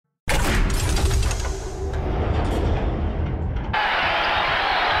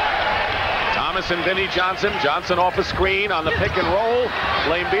Dennis and Vinnie Johnson. Johnson off a screen on the pick and roll.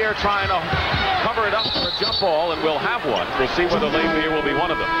 Laimbeer trying to cover it up for a jump ball, and we'll have one. We'll see whether Laimbeer will be one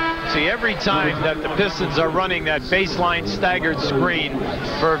of them. See, every time that the Pistons are running that baseline staggered screen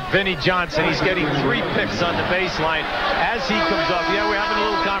for Vinnie Johnson, he's getting 3 picks on the baseline as he comes up. Yeah, we're having a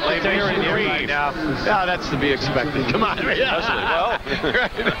little confrontation here right now. No, that's to be expected. Come on. Well,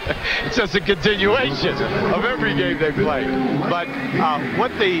 it's just a continuation of every game they play. But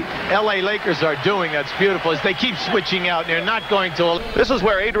what the L.A. Lakers are doing that's beautiful is they keep switching out. They're not going to... This is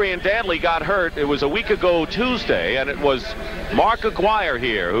where Adrian Dantley got hurt. It was a week ago Tuesday, and it was Mark Aguirre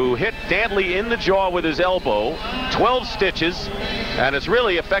here who hit Dantley in the jaw with his elbow, 12 stitches, and it's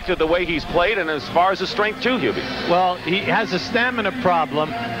really affected the way he's played and as far as his strength too, Hubie. Well, he has a stamina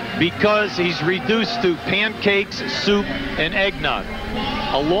problem because he's reduced to pancakes, soup, and eggnog.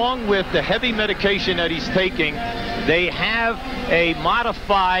 Along with the heavy medication that he's taking, they have a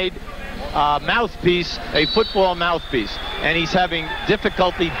modified mouthpiece, a football mouthpiece, and he's having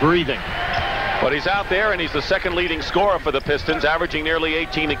difficulty breathing. But he's out there, and he's the second leading scorer for the Pistons, averaging nearly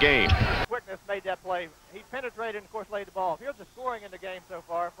 18 a game. Quickness made that play. He penetrated and, of course, laid the ball. Here's the scoring in the game so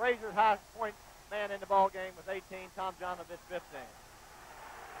far. Frazier's highest point man in the ball game with 18. Tom Jonovich, 15.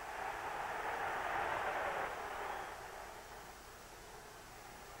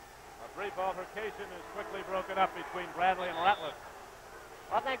 A brief altercation is quickly broken up between Bradley and Ratliff.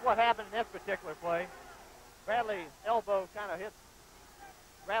 I think what happened in this particular play, Bradley's elbow kind of hit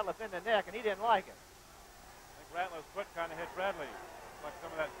Ratliff in the neck, and he didn't like it. I think Ratliff's foot kind of hit Bradley. Like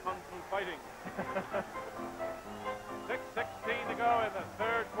some of that kung fu fighting. 6:16 to go in the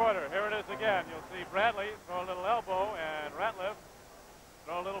third quarter. Here it is again. You'll see Bradley throw a little elbow and Ratliff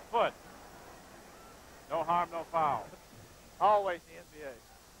throw a little foot. No harm, no foul. Always the NBA.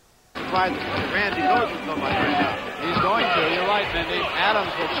 Surprised that Randy goes with so much right now. He's going to. You're right, Mindy.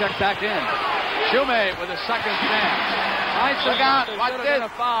 Adams will check back in. Shumate with a second chance. Nice. Look out. Watch this.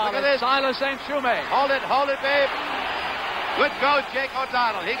 Look at this. Silas St. Shumate. Hold it, babe. Good go, Jake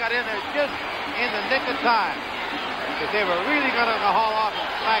O'Donnell. He got in there just in the nick of time. Because they were really going to haul off and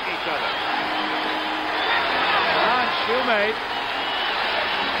smack each other. Ron Shumate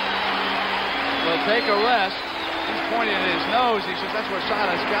will take a rest. He's pointing at his nose. He says, that's where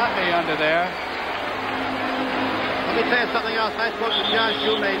Silas got me under there. Let me tell you something else. I spoke to John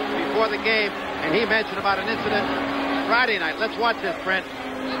Shumate before the game, and he mentioned about an incident Friday night. Let's watch this, Brent.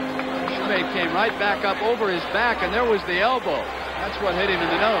 Shumate came right back up over his back, and there was the elbow. That's what hit him in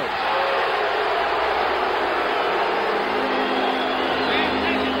the nose.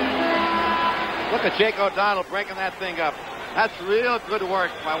 Look at Jake O'Donnell breaking that thing up. That's real good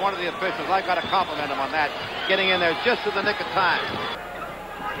work by one of the officials. I've got to compliment him on that. Getting in there just in the nick of time.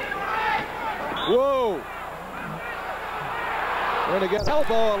 Whoa. We're going to get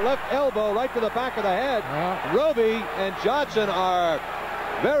elbow, a left elbow right to the back of the head. Roby and Johnson are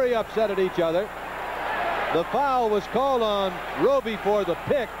very upset at each other. The foul was called on Roby for the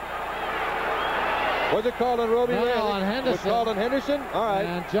pick. Was it called on Roby? No, on Henderson. Was it called on Henderson? All right.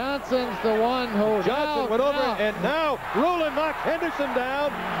 And Johnson's the one who... Johnson went over, and now Rulin knocks Henderson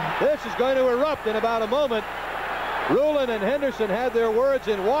down. This is going to erupt in about a moment. Rulin and Henderson had their words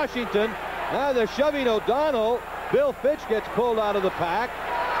in Washington. Now they're shoving O'Donnell. Bill Fitch gets pulled out of the pack.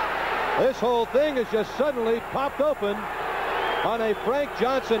 This whole thing has just suddenly popped open on a Frank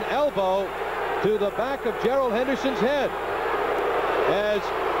Johnson elbow to the back of Gerald Henderson's head. As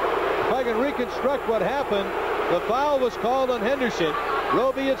if I can reconstruct what happened, the foul was called on Henderson.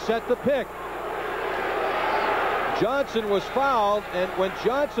 Roby had set the pick. Johnson was fouled, and when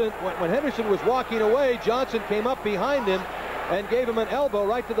Henderson was walking away, Johnson came up behind him and gave him an elbow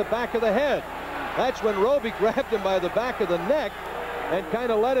right to the back of the head. That's when Roby grabbed him by the back of the neck and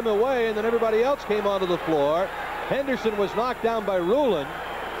kind of led him away, and then everybody else came onto the floor. Henderson was knocked down by Rulin,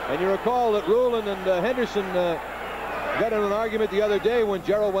 and you recall that Rulin and Henderson got in an argument the other day when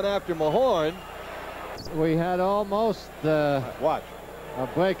Gerald went after Mahorn. We had almost watch a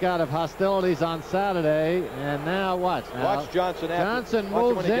breakout of hostilities on Saturday, and now watch. Watch Johnson. Johnson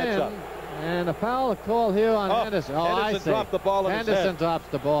moves in, and a foul call here on Henderson. Oh, Henderson I see. dropped the ball on his head. Henderson drops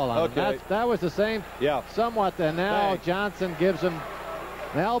the ball on him. That was the same, somewhat there. Now Johnson gives him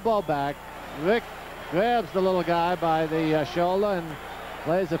an elbow back. Rick grabs the little guy by the shoulder and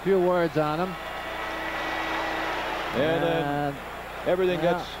plays a few words on him. And then everything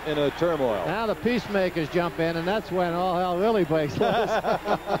gets in a turmoil. Now the peacemakers jump in, and that's when all hell really breaks loose.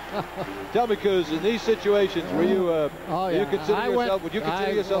 Tell me, Coos, in these situations, were you, would you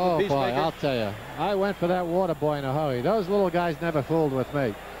consider yourself a peacemaker? Boy, I'll tell you, I went for that water boy in a hurry. Those little guys never fooled with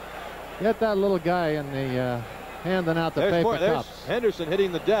me. Get that little guy in the handing out the paper cups. Henderson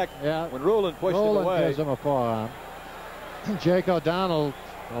hitting the deck when Rulon pushed him away. Gives him a forearm. Jake O'Donnell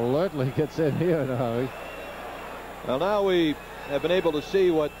alertly gets in here in a hurry. Well, now we have been able to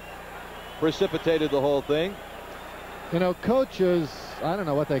see what precipitated the whole thing. You know, coaches, I don't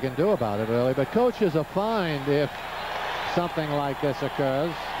know what they can do about it really, but coaches are fined if something like this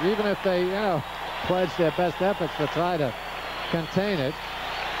occurs, even if they, you know, pledge their best efforts to try to contain it.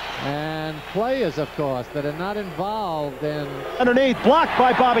 And players, of course, that are not involved in... Underneath, blocked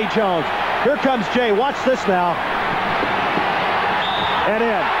by Bobby Jones. Here comes Jay. Watch this now. And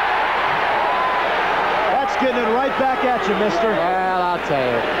in. That's getting it right back at you, mister. Well, I'll tell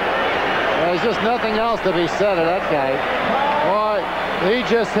you. There's just nothing else to be said of that guy. Boy, he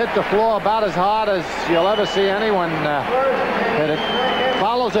just hit the floor about as hard as you'll ever see anyone hit it.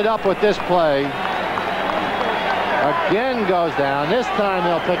 Follows it up with this play. Again goes down. This time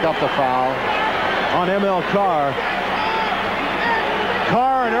he'll pick up the foul. On ML Carr.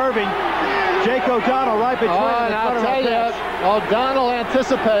 Carr and Irving. Jake O'Donnell right between them. And I'll tell you, O'Donnell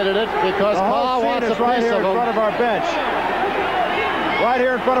anticipated it because Carr wants a piece right here of him. in front of our bench. Right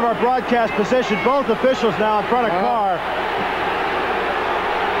here in front of our broadcast position. Both officials now in front of Carr.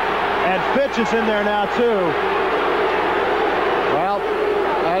 And Fitch is in there now, too. Well,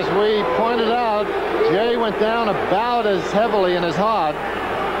 as we pointed out, Jay went down about as heavily in his heart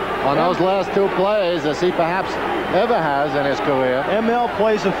on those last two plays as he perhaps ever has in his career. ML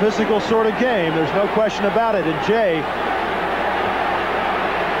plays a physical sort of game. There's no question about it. And Jay,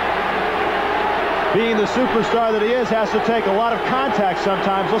 being the superstar that he is, has to take a lot of contact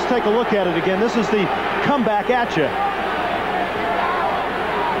sometimes. Let's take a look at it again. This is the comeback at you.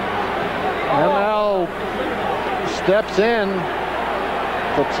 ML steps in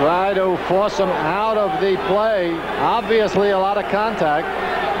to try to force him out of the play. Obviously a lot of contact.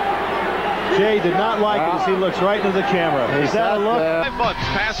 Jay did not like it as he looks right into the camera. Is that a look? 5 months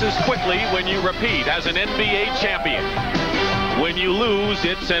passes quickly when you repeat as an NBA champion. When you lose,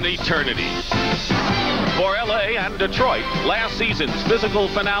 it's an eternity. For LA and Detroit, last season's physical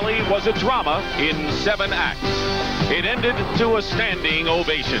finale was a drama in 7 acts. It ended to a standing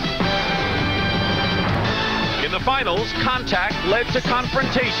ovation. In the finals, contact led to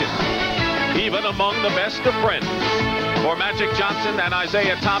confrontation, even among the best of friends. For Magic Johnson and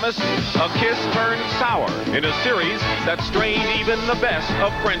Isaiah Thomas, a kiss turned sour in a series that strained even the best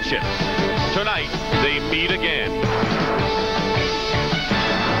of friendships. Tonight, they meet again.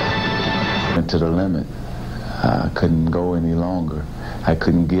 Went to the limit. I couldn't go any longer. I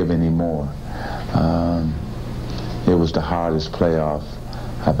couldn't give any more. It was the hardest playoff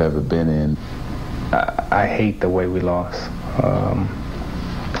I've ever been in. I hate the way we lost.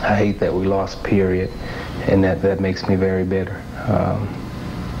 I hate that we lost, period. And that makes me very bitter.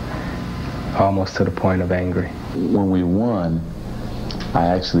 Almost to the point of angry. When we won, I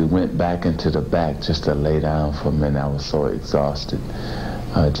actually went back into the back just to lay down for a minute. I was so exhausted.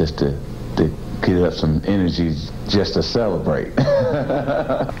 Just to get up some energy just to celebrate.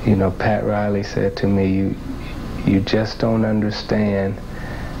 You know, Pat Riley said to me, you just don't understand.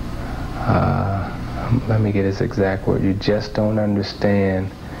 Let me get his exact word. You just don't understand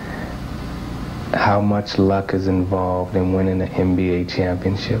how much luck is involved in winning an NBA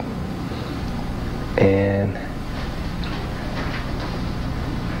championship. And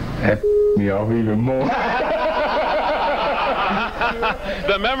that me off even more.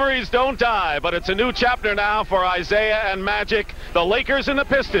 The memories don't die, but it's a new chapter now for Isaiah and Magic. The Lakers and the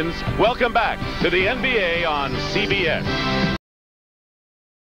Pistons welcome back to the NBA on CBS.